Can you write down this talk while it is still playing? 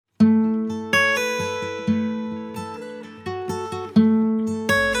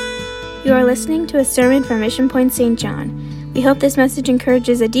You are listening to a sermon from Mission Point St. John. We hope this message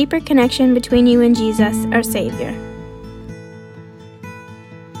encourages a deeper connection between you and Jesus, our Savior.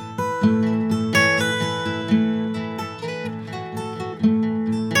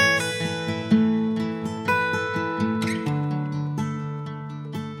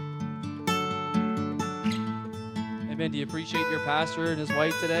 Amen. Do you appreciate your pastor and his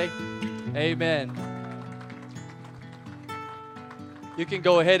wife today? Amen. You can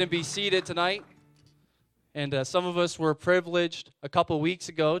go ahead and be seated tonight. And some of us were privileged a couple weeks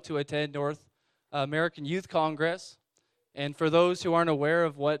ago to attend North American Youth Congress. And for those who aren't aware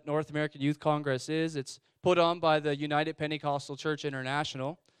of what North American Youth Congress is, it's put on by the United Pentecostal Church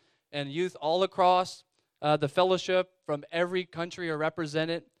International. And youth all across the fellowship from every country are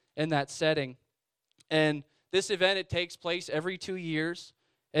represented in that setting. And this event, it takes place every 2 years.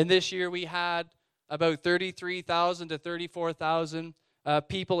 And this year we had about 33,000 to 34,000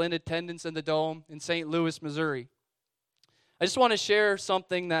 people in attendance in the Dome in St. Louis, Missouri. I just want to share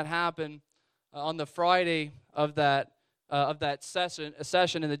something that happened on the Friday of that session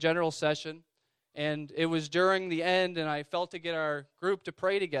in the general session, and it was during the end, and I felt to get our group to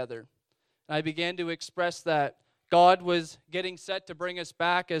pray together. And I began to express that God was getting set to bring us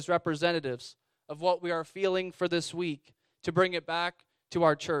back as representatives of what we are feeling for this week, to bring it back to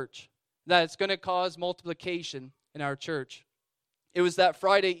our church, that it's going to cause multiplication in our church. It was that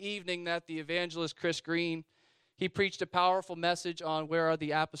Friday evening that the evangelist Chris Green, he preached a powerful message on where are the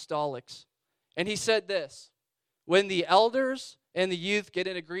apostolics. And he said this: when the elders and the youth get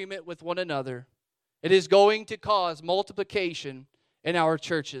in agreement with one another, it is going to cause multiplication in our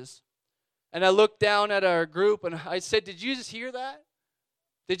churches. And I looked down at our group and I said, did you just hear that?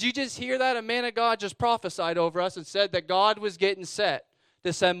 Did you just hear that? A man of God just prophesied over us and said that God was getting set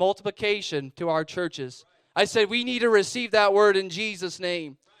to send multiplication to our churches. I said, we need to receive that word in Jesus'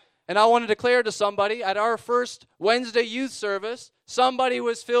 name. And I want to declare to somebody, at our first Wednesday youth service, somebody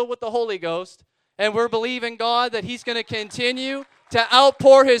was filled with the Holy Ghost, and we're believing God that He's going to continue to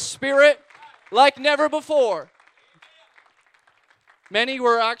outpour His Spirit like never before. Many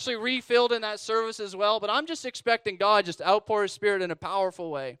were actually refilled in that service as well, but I'm just expecting God just to outpour His Spirit in a powerful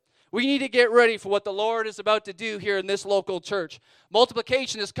way. We need to get ready for what the Lord is about to do here in this local church.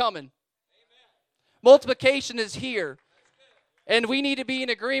 Multiplication is coming. Multiplication is here. And we need to be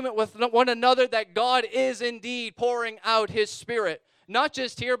in agreement with one another that God is indeed pouring out His Spirit, not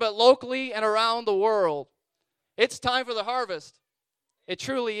just here, but locally and around the world. It's time for the harvest. It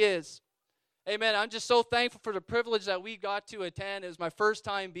truly is. Amen. I'm just so thankful for the privilege that we got to attend. It was my first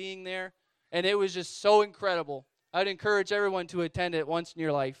time being there, and it was just so incredible. I'd encourage everyone to attend it once in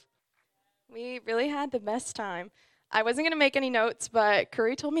your life. We really had the best time. I wasn't going to make any notes, but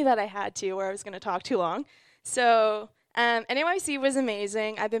Curry told me that I had to, or I was going to talk too long. So NAYC was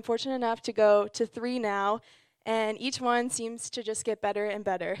amazing. I've been fortunate enough to go to 3 now, and each one seems to just get better and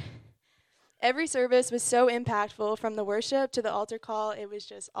better. Every service was so impactful, from the worship to the altar call. It was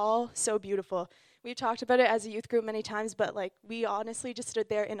just all so beautiful. We've talked about it as a youth group many times, but we honestly just stood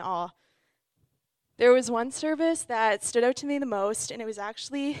there in awe. There was one service that stood out to me the most, and it was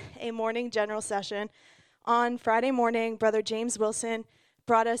actually a morning general session. On Friday morning, Brother James Wilson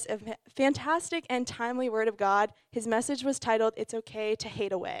brought us a fantastic and timely word of God. His message was titled, "It's Okay to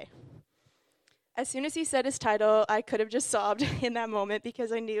Hate Away." As soon as he said his title, I could have just sobbed in that moment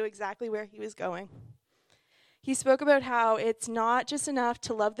because I knew exactly where he was going. He spoke about how it's not just enough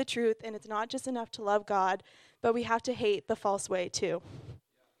to love the truth, and it's not just enough to love God, but we have to hate the false way too.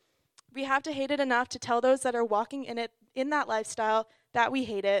 We have to hate it enough to tell those that are walking in that lifestyle that we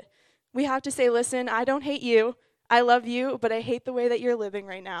hate it. We have to say, listen, I don't hate you. I love you, but I hate the way that you're living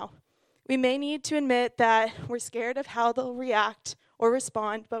right now. We may need to admit that we're scared of how they'll react or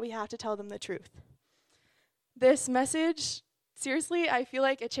respond, but we have to tell them the truth. This message, seriously, I feel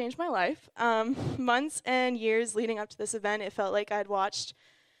like it changed my life. Months and years leading up to this event, it felt like I'd watched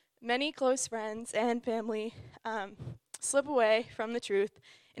many close friends and family slip away from the truth.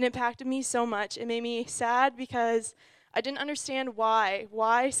 It impacted me so much. It made me sad because I didn't understand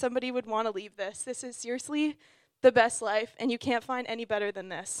why somebody would want to leave this. This is seriously the best life, and you can't find any better than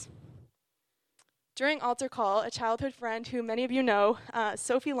this. During altar call, a childhood friend who many of you know,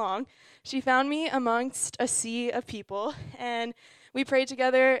 Sophie Long, she found me amongst a sea of people, and we prayed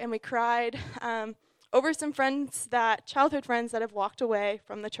together and we cried over some childhood friends that have walked away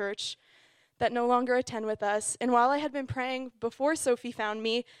from the church, that no longer attend with us. And while I had been praying before Sophie found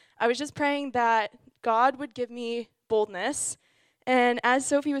me, I was just praying that God would give me boldness. And as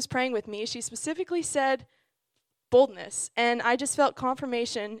Sophie was praying with me, she specifically said boldness. And I just felt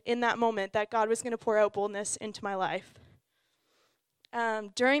confirmation in that moment that God was going to pour out boldness into my life.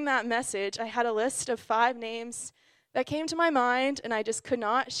 during that message, I had a list of 5 names that came to my mind, and I just could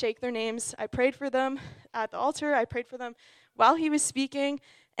not shake their names. I prayed for them at the altar. I prayed for them while he was speaking,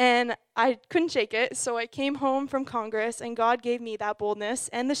 and I couldn't shake it. So I came home from Congress, and God gave me that boldness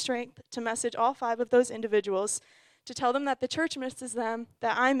and the strength to message all 5 of those individuals, to tell them that the church misses them,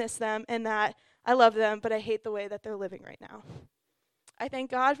 that I miss them, and that I love them, but I hate the way that they're living right now. I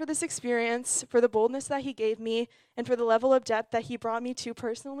thank God for this experience, for the boldness that he gave me, and for the level of depth that he brought me to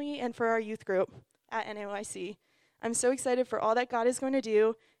personally and for our youth group at NAYC. I'm so excited for all that God is going to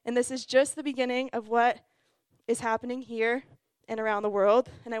do, and this is just the beginning of what is happening here and around the world,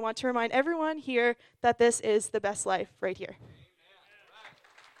 and I want to remind everyone here that this is the best life right here.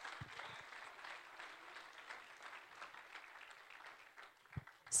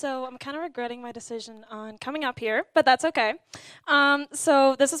 So I'm kind of regretting my decision on coming up here, but that's okay.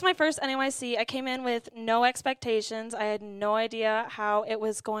 So this is my first NAYC. I came in with no expectations. I had no idea how it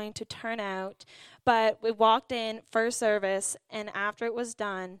was going to turn out, but we walked in first service, and after it was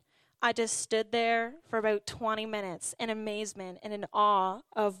done, I just stood there for about 20 minutes in amazement and in awe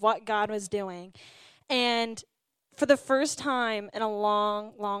of what God was doing. And for the first time in a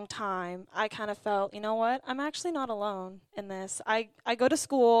long, long time, I kind of felt, you know what? I'm actually not alone in this. I go to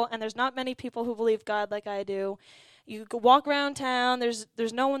school, and there's not many people who believe God like I do. You go walk around town, there's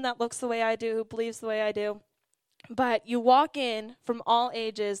no one that looks the way I do, who believes the way I do. But you walk in from all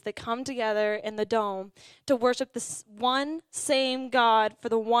ages that come together in the dome to worship this one same God for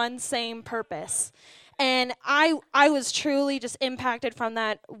the one same purpose. And I was truly just impacted from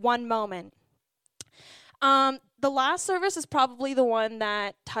that one moment. The last service is probably the one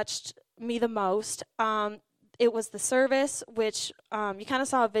that touched me the most. It was the service, which you kind of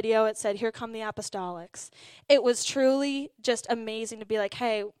saw a video. It said, "Here come the apostolics." It was truly just amazing to be like,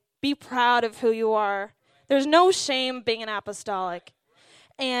 hey, be proud of who you are. There's no shame being an apostolic.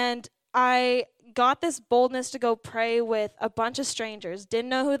 And I got this boldness to go pray with a bunch of strangers. Didn't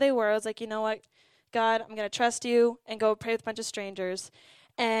know who they were. I was like, you know what, God, I'm going to trust you, and go pray with a bunch of strangers.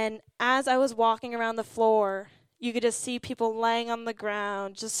 And as I was walking around the floor, you could just see people laying on the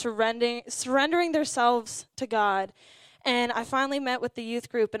ground, just surrendering themselves to God. And I finally met with the youth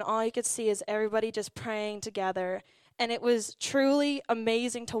group, and all you could see is everybody just praying together. And it was truly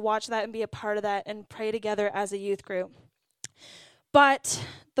amazing to watch that and be a part of that and pray together as a youth group. But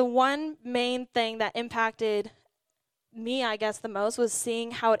the one main thing that impacted me, I guess, the most was seeing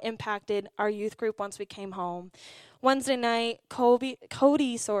how it impacted our youth group once we came home. Wednesday night, Cody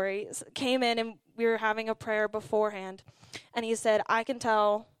came in, and we were having a prayer beforehand. And he said, I can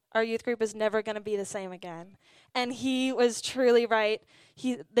tell our youth group is never going to be the same again. And he was truly right.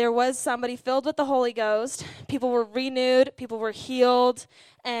 There was somebody filled with the Holy Ghost. People were renewed. People were healed.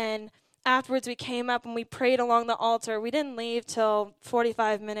 And afterwards, we came up and we prayed along the altar. We didn't leave till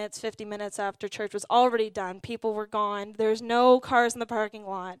 45 minutes, 50 minutes after church was already done. People were gone. There's no cars in the parking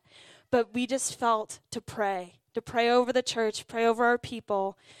lot. But we just felt to pray over the church, pray over our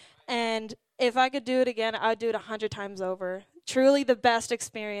people. And if I could do it again, I'd do it 100 times over. Truly the best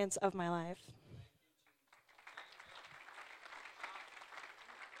experience of my life.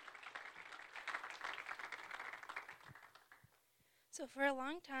 So for a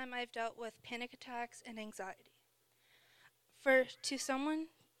long time, I've dealt with panic attacks and anxiety. To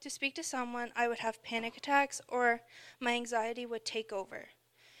speak to someone, I would have panic attacks, or my anxiety would take over.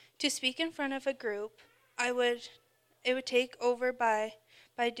 To speak in front of a group, it would take over by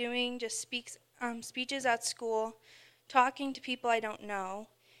doing just speeches at school, talking to people I don't know,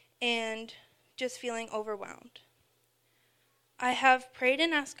 and just feeling overwhelmed. I have prayed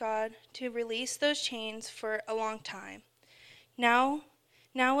and asked God to release those chains for a long time. Now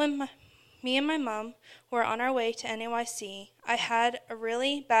when me and my mom were on our way to NAYC, I had a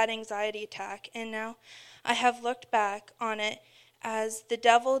really bad anxiety attack, and now I have looked back on it as the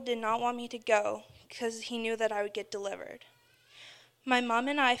devil did not want me to go because he knew that I would get delivered. My mom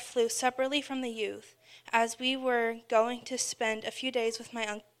and I flew separately from the youth as we were going to spend a few days with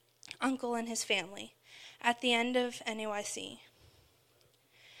my uncle and his family at the end of NAYC.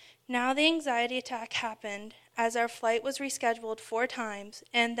 Now the anxiety attack happened as our flight was rescheduled 4 times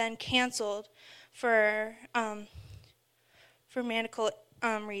and then canceled for medical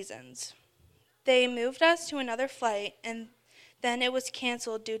reasons. They moved us to another flight, and then it was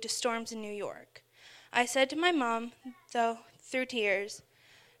canceled due to storms in New York. I said to my mom, though, through tears,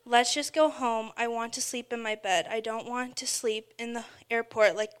 let's just go home. I want to sleep in my bed. I don't want to sleep in the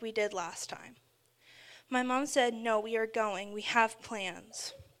airport like we did last time. My mom said, no, we are going. We have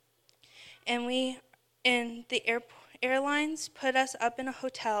plans. And the airlines put us up in a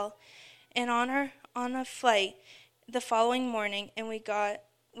hotel, and on a flight, the following morning, and we got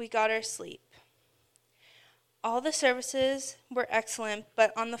our sleep. All the services were excellent,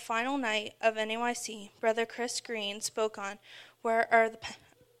 but on the final night of NAYC, Brother Chris Green spoke on where are the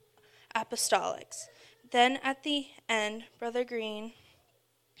apostolics. Then at the end, Brother Green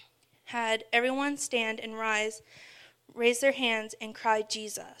had everyone stand and raise their hands and cry,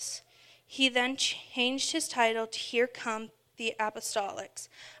 Jesus. He then changed his title to Here Come the Apostolics.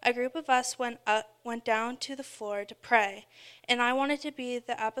 A group of us went down to the floor to pray, and I wanted to be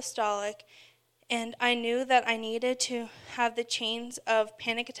the apostolic, and I knew that I needed to have the chains of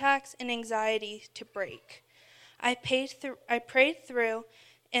panic attacks and anxiety to break. I prayed through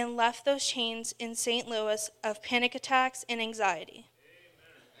and left those chains in St. Louis of panic attacks and anxiety.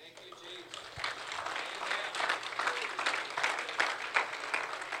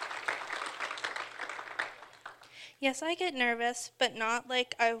 Yes, I get nervous, but not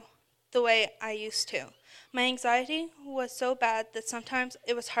like the way I used to. My anxiety was so bad that sometimes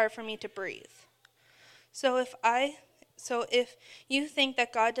it was hard for me to breathe. So if you think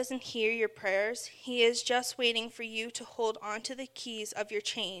that God doesn't hear your prayers, he is just waiting for you to hold on to the keys of your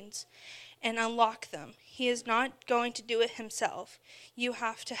chains and unlock them. He is not going to do it himself. You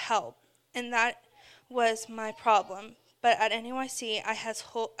have to help. And that was my problem. But at NAYC,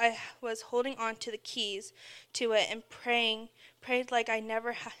 I was holding on to the keys to it and prayed like I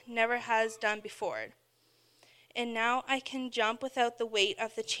never has done before. And now I can jump without the weight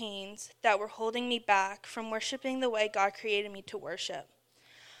of the chains that were holding me back from worshiping the way God created me to worship.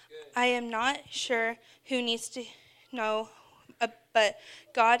 Good. I am not sure who needs to know, but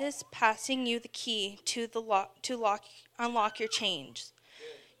God is passing you the key to unlock your chains.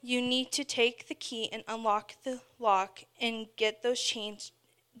 You need to take the key and unlock the lock and get those chains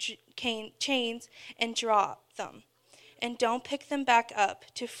and drop them. And don't pick them back up.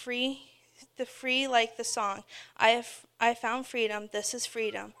 To free like the song, I found freedom, this is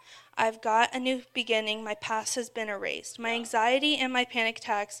freedom. I've got a new beginning, my past has been erased. My anxiety and my panic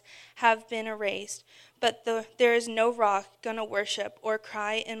attacks have been erased. But there is no rock gonna worship or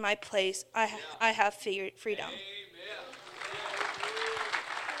cry in my place. I have freedom.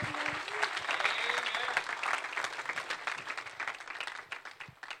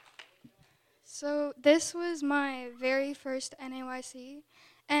 So this was my very first NAYC,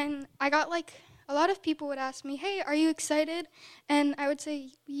 and I got a lot of people would ask me, hey, are you excited? And I would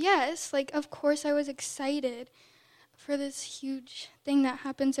say, yes, of course I was excited for this huge thing that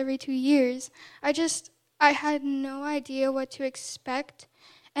happens every 2 years. I had no idea what to expect,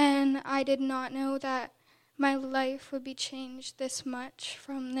 and I did not know that my life would be changed this much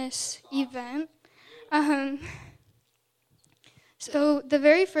from this event. So the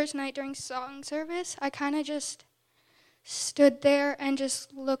very first night during song service, I kind of just stood there and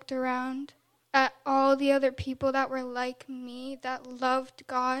just looked around at all the other people that were like me, that loved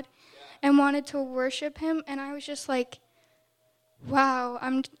God and wanted to worship him. And I was just like, wow,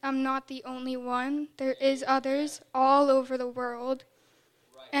 I'm not the only one. There is others all over the world.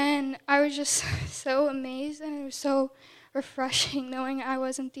 And I was just so amazed, and it was so refreshing knowing I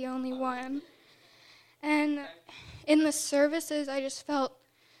wasn't the only one. And in the services, I just felt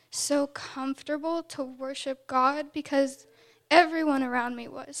so comfortable to worship God because everyone around me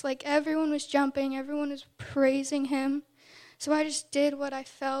was. Everyone was jumping, everyone was praising him. So I just did what I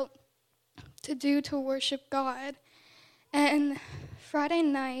felt to do to worship God. And Friday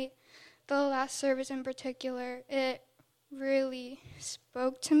night, the last service in particular, it really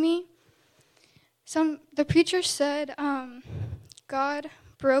spoke to me. The preacher said, God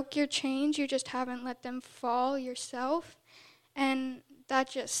broke your chains, you just haven't let them fall yourself. And that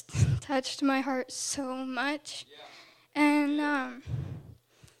just touched my heart so much. And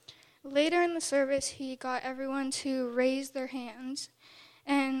later in the service, he got everyone to raise their hands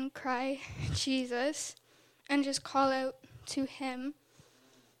and cry, Jesus, and just call out to him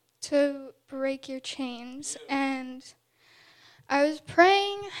to break your chains. And I was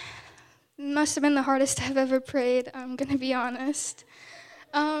praying. It must have been the hardest I've ever prayed, I'm going to be honest.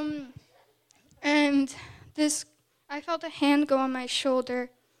 And I felt a hand go on my shoulder,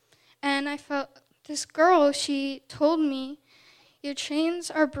 and I felt this girl, she told me, your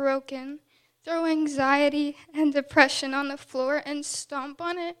chains are broken. Throw anxiety and depression on the floor and stomp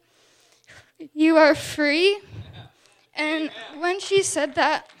on it. You are free. And when she said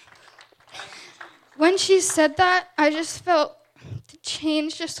that, I just felt the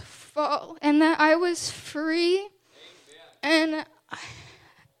chains just fall and that I was free. And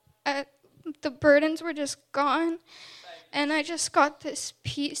the burdens were just gone, and I just got this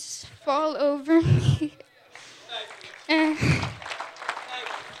peace fall over me.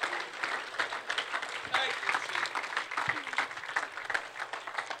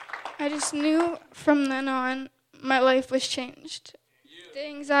 I just knew from then on my life was changed. The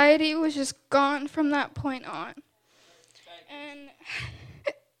anxiety was just gone from that point on. And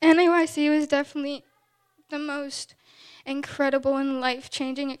NAYC was definitely the most incredible and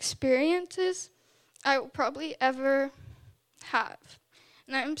life-changing experiences I will probably ever have.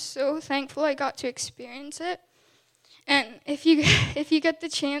 And I'm so thankful I got to experience it. And if you get the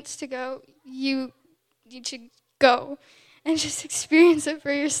chance to go, you should go and just experience it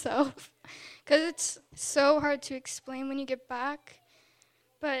for yourself. Because it's so hard to explain when you get back.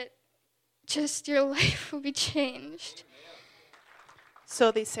 But just your life will be changed.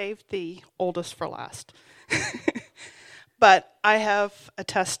 So they saved the oldest for last. But I have a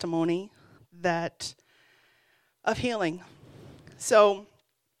testimony of healing. So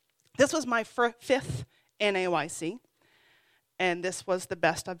this was my fifth NAYC, and this was the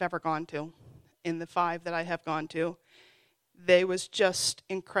best I've ever gone to. In the 5 that I have gone to, they was just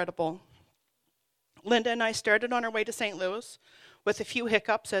incredible. Linda and I started on our way to St. Louis with a few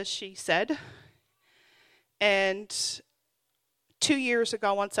hiccups, as she said. And 2 years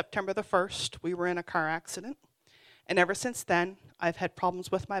ago, on September the 1st, we were in a car accident. And ever since then, I've had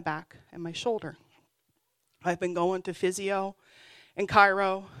problems with my back and my shoulder. I've been going to physio and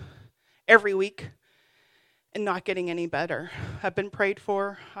chiro every week and not getting any better. I've been prayed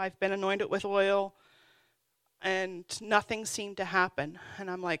for. I've been anointed with oil. And nothing seemed to happen. And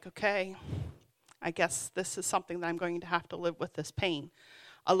I'm like, okay, I guess this is something that I'm going to have to live with, this pain.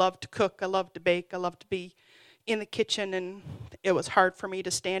 I love to cook. I love to bake. I love to be in the kitchen. And it was hard for me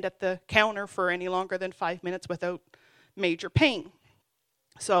to stand at the counter for any longer than 5 minutes without major pain.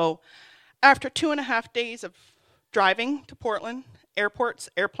 So after 2.5 days of driving to Portland, airports,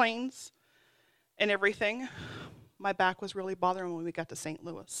 airplanes, and everything, my back was really bothering when we got to St.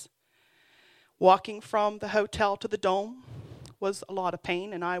 Louis. Walking from the hotel to the Dome was a lot of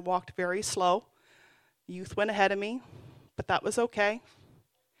pain, and I walked very slow. Youth went ahead of me, but that was okay.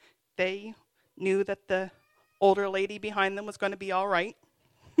 They knew that the older lady behind them was going to be all right.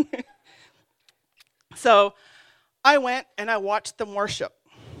 So I went and I watched them worship.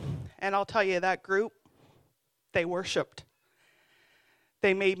 And I'll tell you, that group, they worshiped.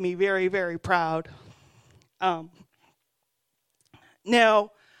 They made me very, very proud.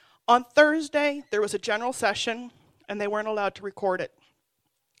 Now, on Thursday, there was a general session, and they weren't allowed to record it.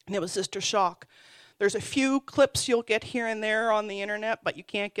 And it was Sister Shock. There's a few clips you'll get here and there on the internet, but you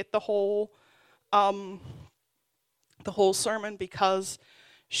can't get the whole sermon because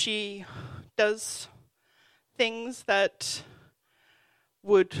she does things that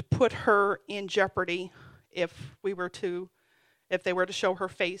would put her in jeopardy if they were to show her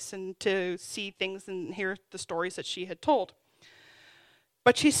face and to see things and hear the stories that she had told.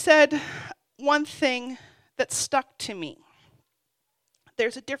 But she said one thing that stuck to me.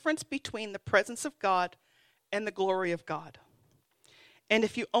 There's a difference between the presence of God and the glory of God. And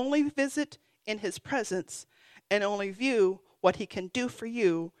if you only visit in his presence and only view what he can do for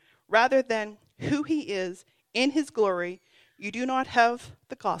you, rather than who he is in his glory, you do not have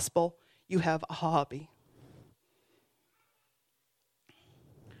the gospel, you have a hobby.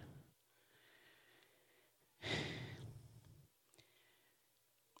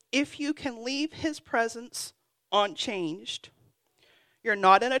 If you can leave his presence unchanged, you're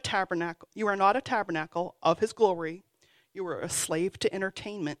not in a tabernacle. You are not a tabernacle of his glory. You are a slave to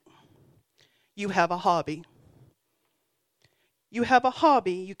entertainment. You have a hobby. You have a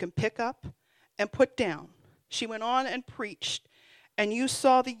hobby you can pick up and put down. She went on and preached, and you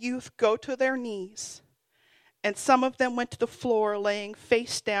saw the youth go to their knees, and some of them went to the floor laying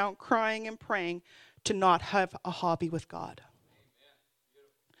face down, crying and praying to not have a hobby with God.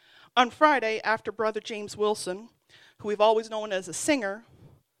 On Friday, after Brother James Wilson, who we've always known as a singer,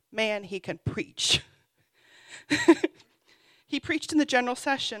 man, he can preach. He preached in the general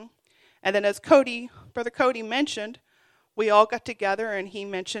session, and then as Brother Cody mentioned, we all got together, and he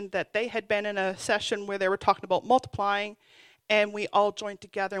mentioned that they had been in a session where they were talking about multiplying, and we all joined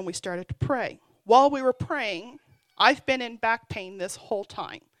together and we started to pray. While we were praying, I've been in back pain this whole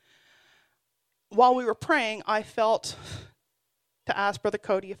time. While we were praying, I felt to ask Brother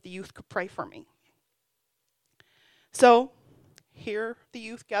Cody if the youth could pray for me. So here the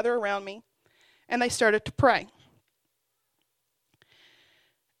youth gather around me, and they started to pray.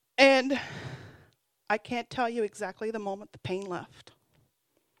 And I can't tell you exactly the moment the pain left,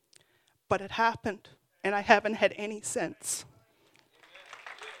 but it happened, and I haven't had any since.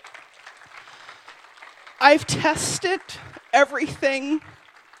 I've tested everything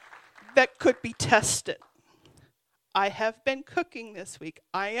that could be tested. I have been cooking this week.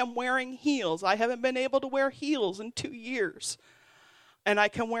 I am wearing heels. I haven't been able to wear heels in 2 years. and I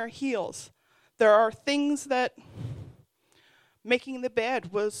can wear heels. There are things that making the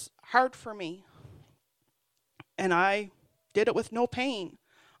bed was hard for me, and I did it with no pain.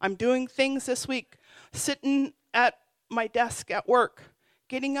 I'm doing things this week, sitting at my desk at work,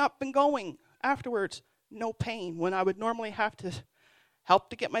 getting up and going afterwards, no pain, when I would normally have to help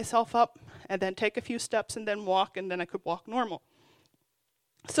to get myself up and then take a few steps and then walk, and then I could walk normal.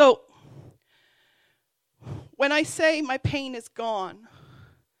 So when I say my pain is gone,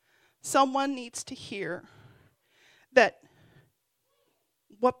 someone needs to hear that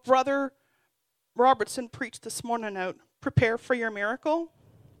what Brother Robertson preached this morning out, prepare for your miracle.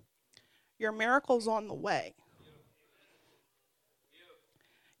 Your miracle's on the way.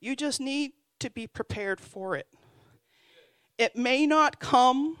 You just need to be prepared for it. It may not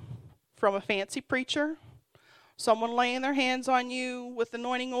come from a fancy preacher, someone laying their hands on you with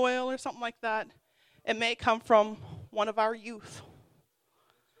anointing oil or something like that. It may come from one of our youth.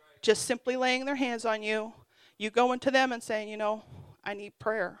 Just simply laying their hands on you. You go into them and saying, I need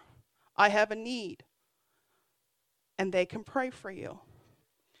prayer. I have a need. And they can pray for you.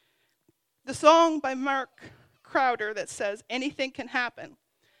 The song by Mark Crowder that says, "Anything Can Happen,"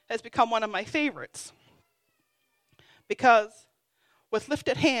 has become one of my favorites. Because with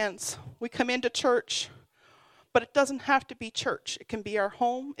lifted hands, we come into church, but it doesn't have to be church. It can be our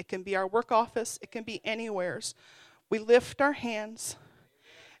home, it can be our work office, it can be anywheres. We lift our hands,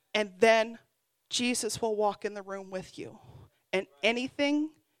 and then Jesus will walk in the room with you. And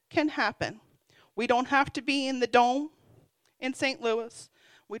anything can happen. We don't have to be in the Dome in St. Louis.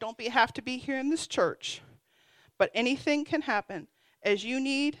 We don't have to be here in this church. But anything can happen. As you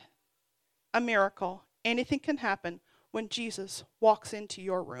need a miracle, anything can happen when Jesus walks into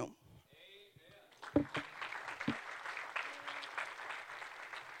your room. Amen.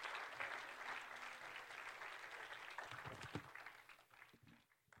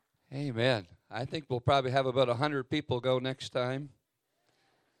 Amen. I think we'll probably have about 100 people go next time.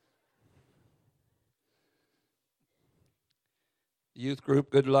 Youth group,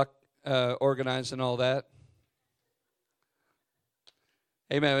 good luck organizing all that.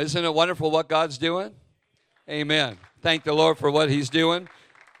 Amen. Isn't it wonderful what God's doing? Amen. Thank the Lord for what He's doing.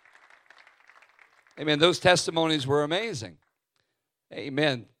 Amen. Those testimonies were amazing.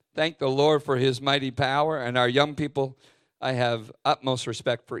 Amen. Thank the Lord for His mighty power. And our young people, I have utmost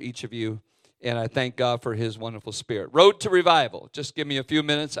respect for each of you. And I thank God for His wonderful Spirit. Road to Revival. Just give me a few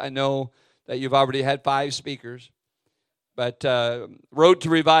minutes. I know that you've already had 5 speakers. But Road to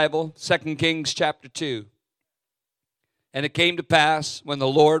Revival, 2 Kings chapter 2. And it came to pass when the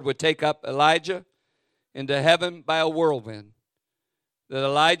Lord would take up Elijah into heaven by a whirlwind, that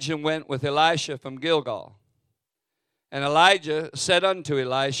Elijah went with Elisha from Gilgal. And Elijah said unto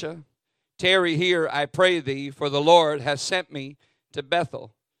Elisha, Tarry here, I pray thee, for the Lord hath sent me to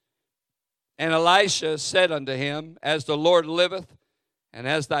Bethel. And Elisha said unto him, As the Lord liveth, and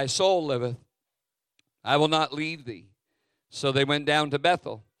as thy soul liveth, I will not leave thee. So they went down to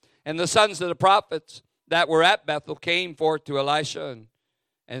Bethel. And the sons of the prophets that were at Bethel came forth to Elisha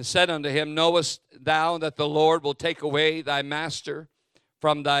and said unto him, Knowest thou that the Lord will take away thy master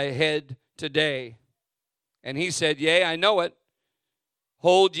from thy head today? And he said, Yea, I know it.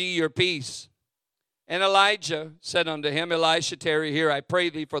 Hold ye your peace. And Elijah said unto him, Elisha, tarry here, I pray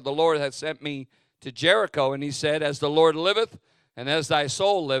thee, for the Lord hath sent me to Jericho. And he said, As the Lord liveth, and as thy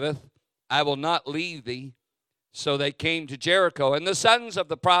soul liveth, I will not leave thee. So they came to Jericho. And the sons of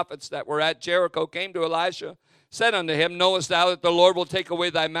the prophets that were at Jericho came to Elisha, said unto him, Knowest thou that the Lord will take away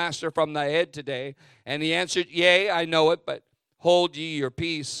thy master from thy head today? And he answered, Yea, I know it, but hold ye your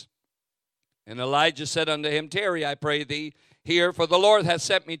peace. And Elijah said unto him, Tarry, I pray thee, here, for the Lord hath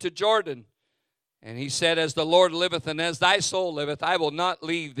sent me to Jordan. And he said, As the Lord liveth, and as thy soul liveth, I will not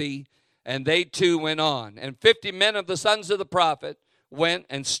leave thee. And they two went on. And 50 men of the sons of the prophet went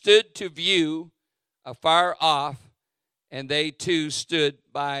and stood to view afar off, and they too stood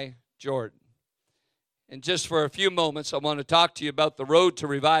by Jordan. And just for a few moments, I want to talk to you about the road to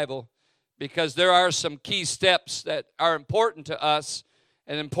revival, because there are some key steps that are important to us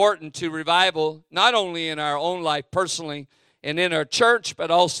and important to revival, not only in our own life personally and in our church, but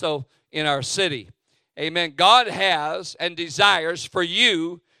also in our city. Amen. God has and desires for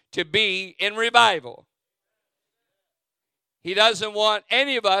you to be in revival. He doesn't want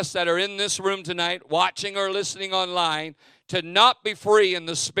any of us that are in this room tonight, watching or listening online, to not be free in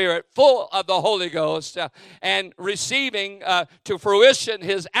the Spirit, full of the Holy Ghost, and receiving to fruition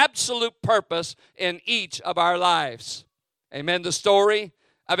His absolute purpose in each of our lives. Amen. The story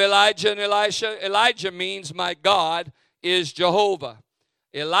of Elijah and Elisha. Elijah means my God is Jehovah.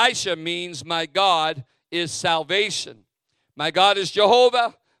 Elisha means my God is salvation. My God is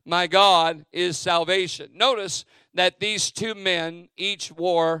Jehovah. My God is salvation. Notice that these two men each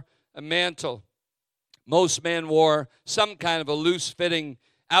wore a mantle. Most men wore some kind of a loose-fitting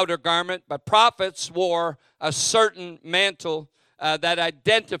outer garment, but prophets wore a certain mantle that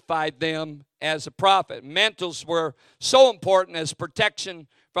identified them as a prophet. Mantles were so important as protection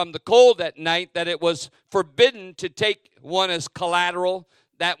from the cold at night that it was forbidden to take one as collateral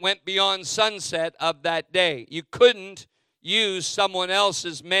that went beyond sunset of that day. You couldn't use someone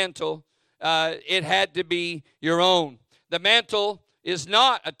else's mantle. It had to be your own. The mantle is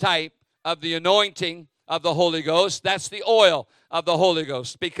not a type of the anointing of the Holy Ghost. That's the oil of the Holy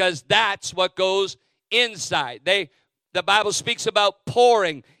Ghost, because that's what goes inside. The Bible speaks about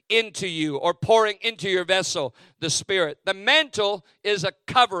pouring into you or pouring into your vessel the Spirit. The mantle is a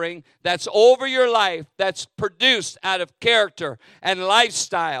covering that's over your life, that's produced out of character and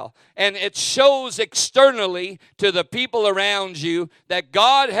lifestyle. And it shows externally to the people around you that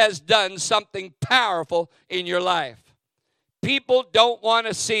God has done something powerful in your life. People don't want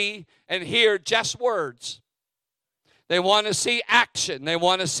to see and hear just words. They want to see action. They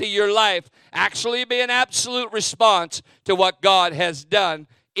want to see your life actually be an absolute response to what God has done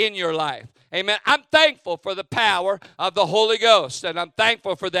in your life. Amen. I'm thankful for the power of the Holy Ghost, and I'm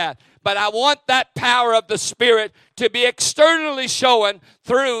thankful for that. But I want that power of the Spirit to be externally shown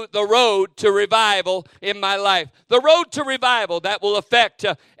through the road to revival in my life. The road to revival that will affect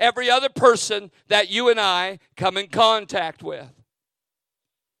every other person that you and I come in contact with.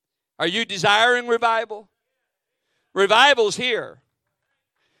 Are you desiring revival? Revival's here.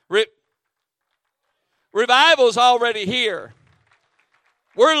 Revival's already here.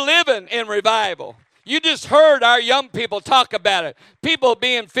 We're living in revival. You just heard our young people talk about it. People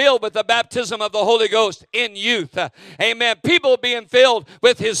being filled with the baptism of the Holy Ghost in youth. Amen. People being filled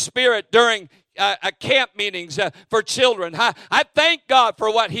with His Spirit during camp meetings for children. I thank God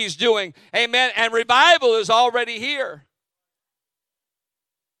for what He's doing. Amen. And revival is already here.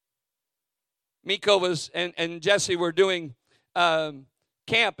 Miko and Jesse were doing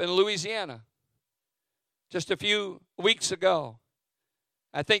camp in Louisiana just a few weeks ago.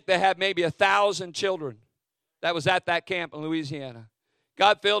 I think they had maybe 1,000 children that was at that camp in Louisiana.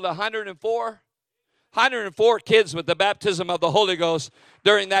 God filled 104 kids with the baptism of the Holy Ghost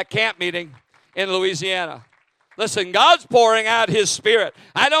during that camp meeting in Louisiana. Listen, God's pouring out His Spirit.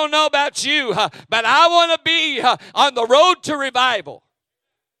 I don't know about you, but I want to be on the road to revival.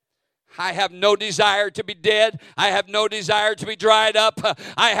 I have no desire to be dead. I have no desire to be dried up.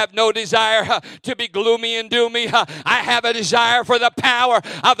 I have no desire to be gloomy and doomy. I have a desire for the power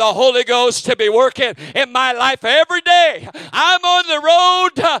of the Holy Ghost to be working in my life every day. I'm on the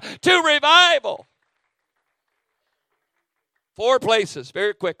road to revival. 4 places,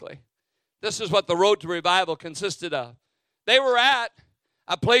 very quickly. This is what the road to revival consisted of. They were at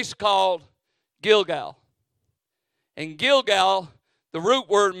a place called Gilgal. And Gilgal, the root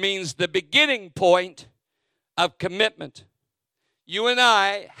word means the beginning point of commitment. You and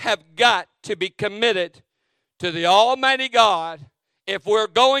I have got to be committed to the Almighty God if we're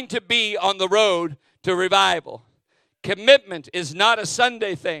going to be on the road to revival. Commitment is not a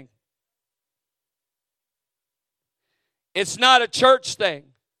Sunday thing. It's not a church thing.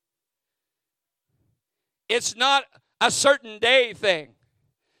 It's not a certain day thing.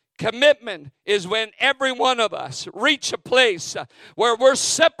 Commitment is when every one of us reach a place where we're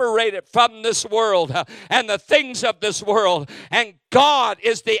separated from this world and the things of this world, and God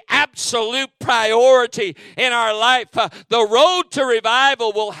is the absolute priority in our life. The road to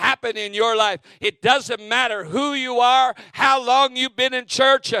revival will happen in your life. It doesn't matter who you are, how long you've been in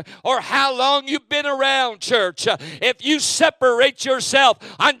church, or how long you've been around church. If you separate yourself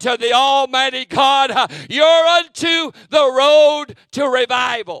unto the Almighty God, you're unto the road to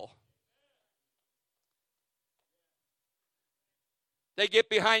revival. They get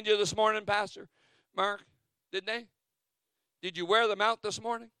behind you this morning, Pastor Mark, didn't they? Did you wear them out this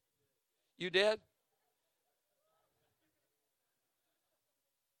morning? You did?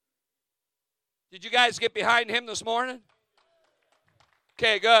 Did you guys get behind him this morning?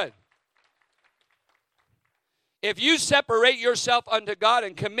 Okay, good. If you separate yourself unto God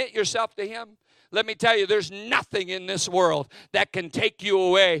and commit yourself to Him, let me tell you, there's nothing in this world that can take you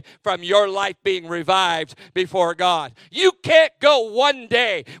away from your life being revived before God. You can't go one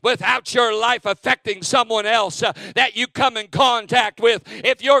day without your life affecting someone else that you come in contact with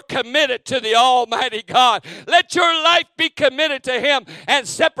if you're committed to the Almighty God. Let your life be committed to Him and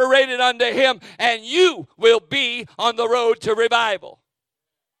separated unto Him, and you will be on the road to revival.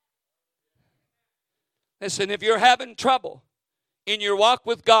 Listen, if you're having trouble in your walk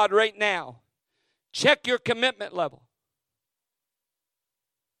with God right now, check your commitment level.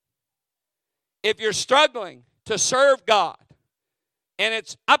 if you're struggling to serve God, and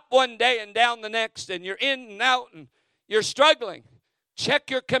it's up one day and down the next, and you're in and out, and you're struggling, check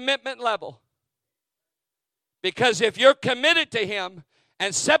your commitment level. Because if you're committed to Him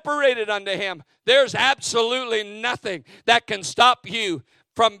and separated unto Him, there's absolutely nothing that can stop you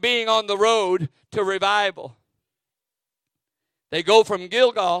from being on the road to revival. They go from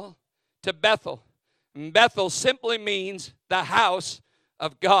Gilgal to Bethel. And Bethel simply means the house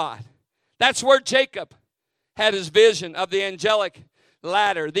of God. That's where Jacob had his vision of the angelic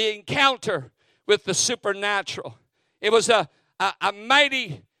ladder, the encounter with the supernatural. It was a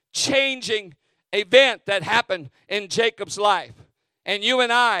mighty changing event that happened in Jacob's life. And you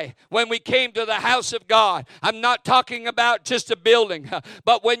and I, when we came to the house of God, I'm not talking about just a building,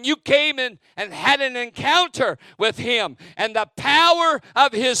 but when you came in and had an encounter with Him and the power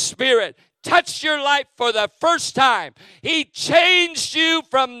of His Spirit touched your life for the first time, He changed you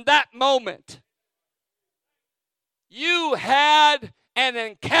from that moment. You had an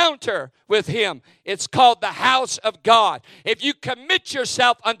encounter with Him. It's called the house of God. If you commit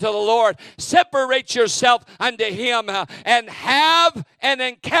yourself unto the Lord, separate yourself unto Him, and have an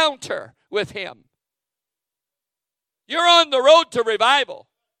encounter with Him, you're on the road to revival.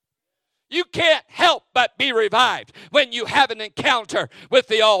 You can't help but be revived when you have an encounter with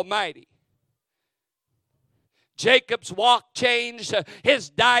the Almighty. Jacob's walk changed, his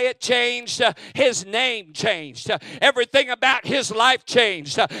diet changed, his name changed. Everything about his life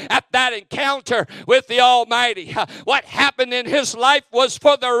changed at that encounter with the Almighty. What happened in his life was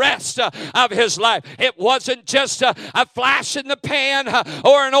for the rest of his life. It wasn't just a flash in the pan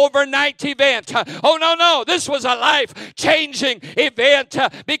or an overnight event. Oh, no. This was a life-changing event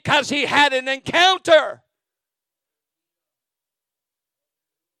because he had an encounter.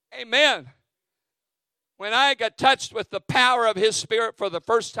 Amen. When I got touched with the power of His Spirit for the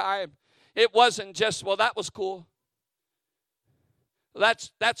first time, it wasn't just, well, that was cool. That's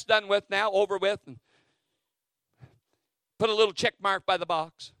done with now, over with, and put a little check mark by the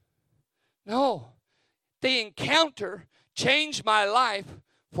box. No, the encounter changed my life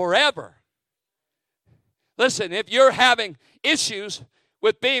forever. Listen, if you're having issues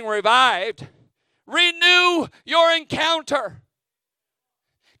with being revived, renew your encounter.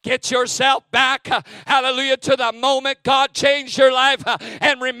 Get yourself back, hallelujah, to the moment God changed your life,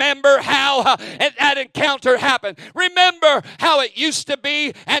 and remember how that encounter happened. Remember how it used to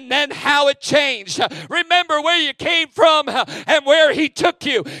be and then how it changed. Remember where you came from and where He took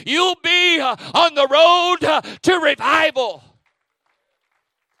you. You'll be on the road to revival.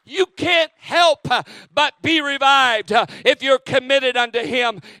 You can't help but be revived if you're committed unto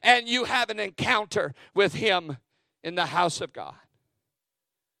Him and you have an encounter with Him in the house of God.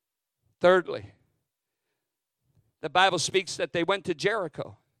 Thirdly, the Bible speaks that they went to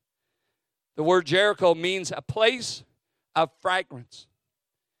Jericho. The word Jericho means a place of fragrance.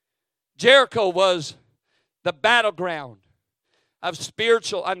 Jericho was the battleground of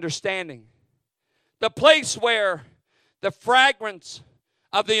spiritual understanding. The place where the fragrance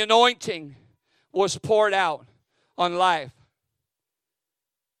of the anointing was poured out on life.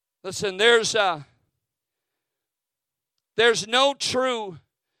 Listen, there's no true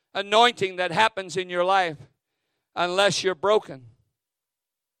anointing that happens in your life unless you're broken.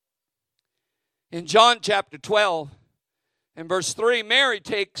 In John chapter 12 and verse 3, Mary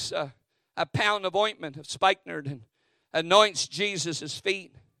takes a pound of ointment of spikenard and anoints Jesus'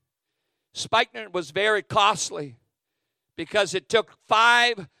 feet. Spikenard was very costly because it took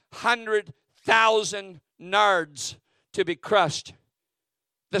 500,000 nards to be crushed.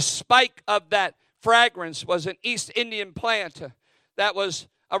 The spike of that fragrance was an East Indian plant that was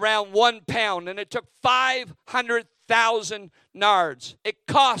around 1 pound, and it took 500,000 nards. It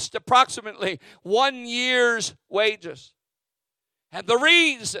cost approximately 1 year's wages. And the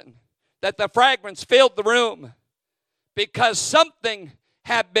reason that the fragrance filled the room, because something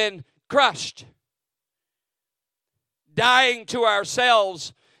had been crushed. Dying to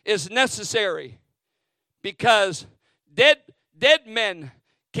ourselves is necessary because dead men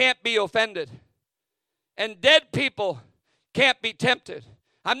can't be offended, and dead people can't be tempted.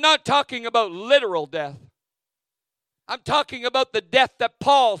 I'm not talking about literal death. I'm talking about the death that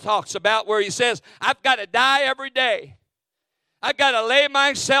Paul talks about, where he says, I've got to die every day. I've got to lay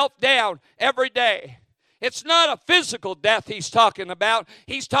myself down every day. It's not a physical death he's talking about.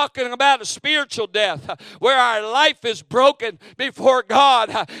 He's talking about a spiritual death where our life is broken before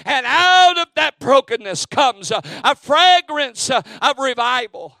God. And out of that brokenness comes a fragrance of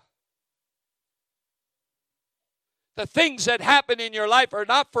revival. The things that happen in your life are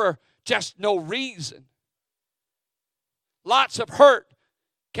not for just no reason. Lots of hurt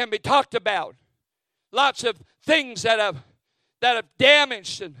can be talked about lots of things that have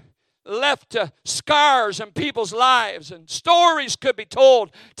damaged and left scars in people's lives. And stories could be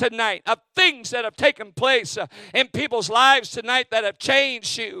told tonight of things that have taken place in people's lives tonight that have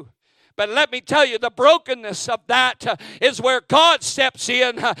changed you. But let me tell you, the brokenness of that is where God steps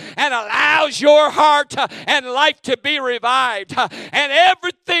in and allows your heart and life to be revived. And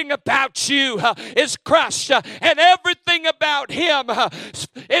everything about you is crushed. And everything about Him,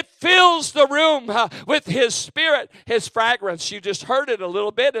 it fills the room with His Spirit, His fragrance. You just heard it a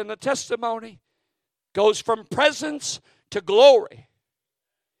little bit in the testimony. Goes from presence to glory.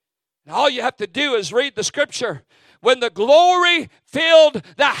 And all you have to do is read the Scripture. When the glory filled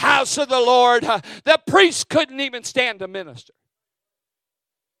the house of the Lord, the priest couldn't even stand to minister.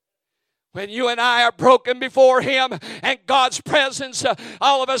 When you and I are broken before Him and God's presence,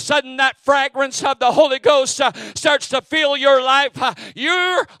 all of a sudden that fragrance of the Holy Ghost starts to fill your life.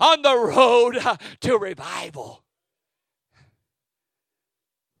 You're on the road to revival.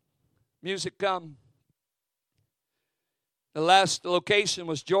 Music come. The last location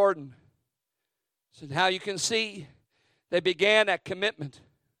was Jordan. So now you can see they began at commitment.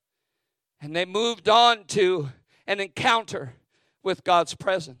 And they moved on to an encounter with God's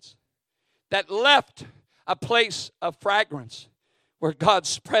presence that left a place of fragrance where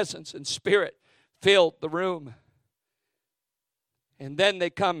God's presence and Spirit filled the room. And then they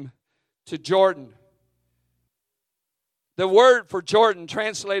come to Jordan. The word for Jordan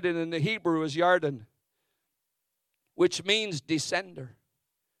translated in the Hebrew is Yarden, which means descender.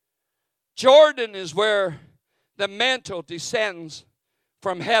 Jordan is where the mantle descends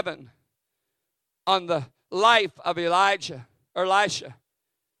from heaven on the life of Elisha.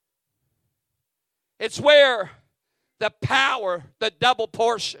 It's where the power, the double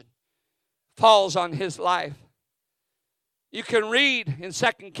portion, falls on his life. You can read in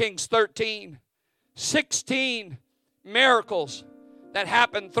 2 Kings 13, 16 miracles that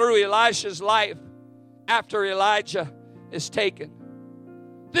happened through Elisha's life after Elijah is taken.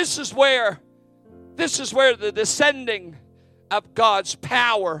 This is where the descending of God's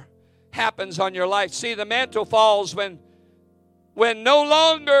power happens on your life. See, the mantle falls when no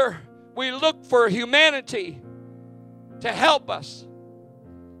longer we look for humanity to help us.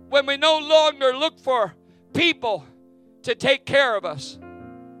 When we no longer look for people to take care of us.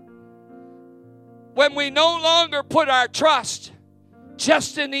 When we no longer put our trust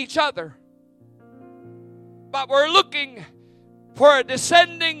just in each other. But we're looking for a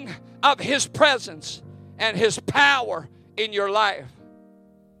descending of His presence and His power in your life.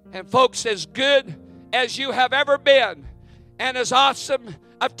 And folks, as good as you have ever been and as awesome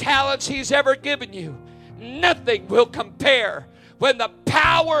of talents He's ever given you, nothing will compare when the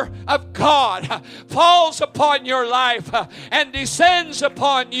power of God falls upon your life and descends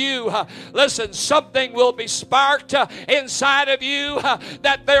upon you. Listen, something will be sparked inside of you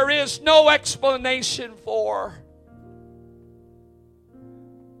that there is no explanation for.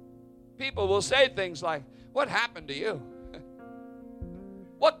 People will say things like, "What happened to you?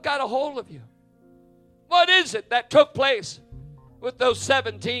 What got a hold of you? What is it that took place with those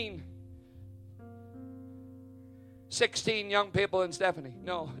 16 young people and Stephanie?"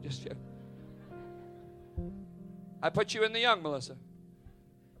 No, just joking. I put you in the young, Melissa.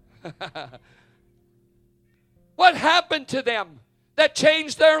 What happened to them that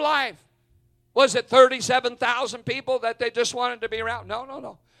changed their life? Was it 37,000 people that they just wanted to be around?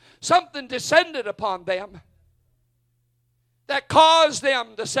 No. Something descended upon them that caused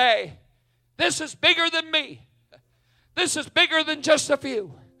them to say, "This is bigger than me. This is bigger than just a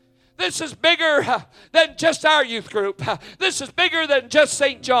few. This is bigger than just our youth group. This is bigger than just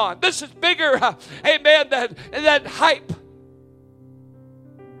St. John. This is bigger, amen, than hype."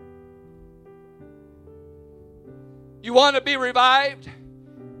 You want to be revived?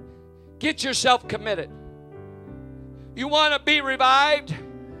 Get yourself committed. You want to be revived?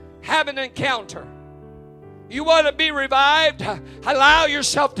 Have an encounter. You want to be revived? Allow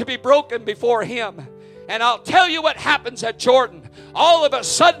yourself to be broken before Him. And I'll tell you what happens at Jordan. All of a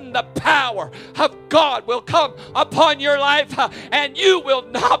sudden the power of God will come upon your life and you will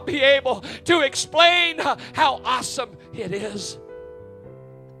not be able to explain how awesome it is.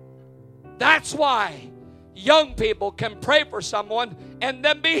 That's why young people can pray for someone and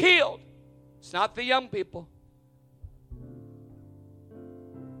then be healed. It's not the young people.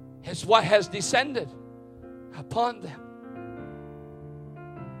 It's what has descended upon them.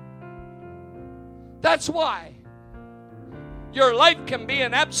 That's why your life can be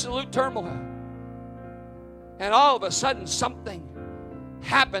in absolute turmoil. And all of a sudden something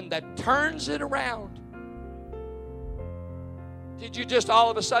happened that turns it around. Did you just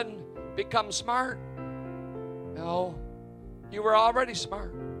all of a sudden become smart? No, you were already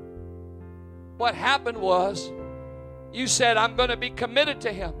smart. What happened was you said, I'm going to be committed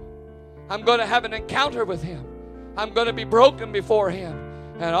to Him. I'm going to have an encounter with Him. I'm going to be broken before Him.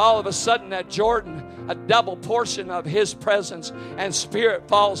 And all of a sudden at Jordan, a double portion of His presence and Spirit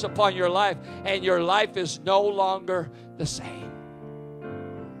falls upon your life, and your life is no longer the same.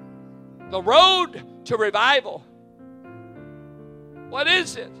 The road to revival. What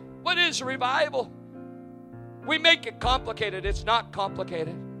is it? What is revival? We make it complicated. It's not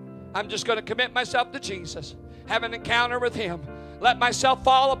complicated. I'm just going to commit myself to Jesus, have an encounter with Him, let myself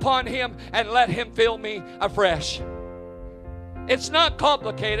fall upon Him, and let Him fill me afresh. It's not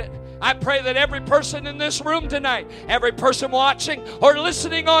complicated. I pray that every person in this room tonight, every person watching or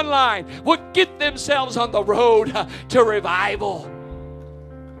listening online, would get themselves on the road to revival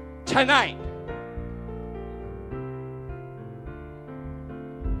tonight.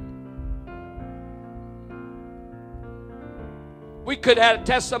 We could have a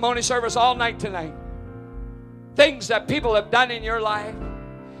testimony service all night tonight. Things that people have done in your life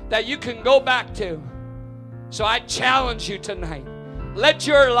that you can go back to. So I challenge you tonight. Let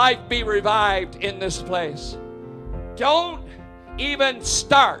your life be revived in this place. Don't even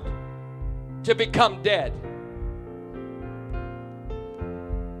start to become dead.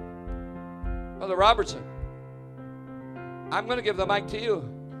 Brother Robertson, I'm going to give the mic to you.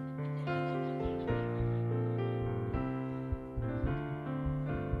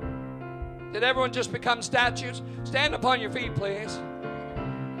 Did everyone just become statues? Stand upon your feet, please.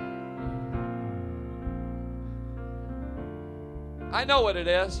 I know what it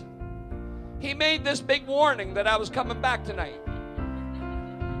is. He made this big warning that I was coming back tonight.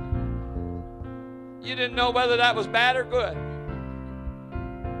 You didn't know whether that was bad or good.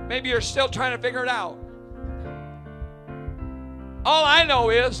 Maybe you're still trying to figure it out. All I know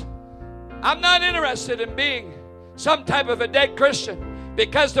is I'm not interested in being some type of a dead Christian,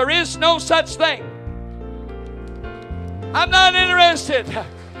 because there is no such thing. I'm not interested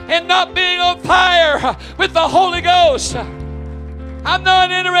in not being on fire with the Holy Ghost. I'm not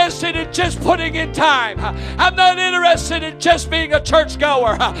interested in just putting in time. I'm not interested in just being a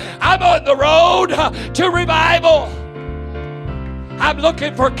churchgoer. I'm on the road to revival. I'm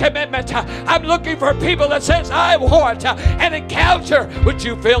looking for commitment. I'm looking for people that says, I want an encounter. Would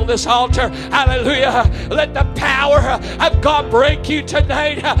you fill this altar? Hallelujah. Let the power of God break you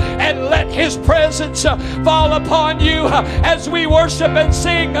tonight, and let His presence fall upon you as we worship and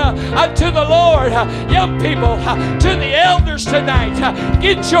sing unto the Lord. Young people, to the elders tonight,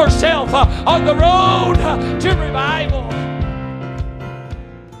 get yourself on the road to revival.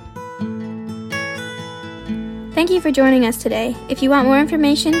 Thank you for joining us today. If you want more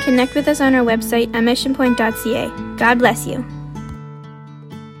information, connect with us on our website at missionpoint.ca. God bless you.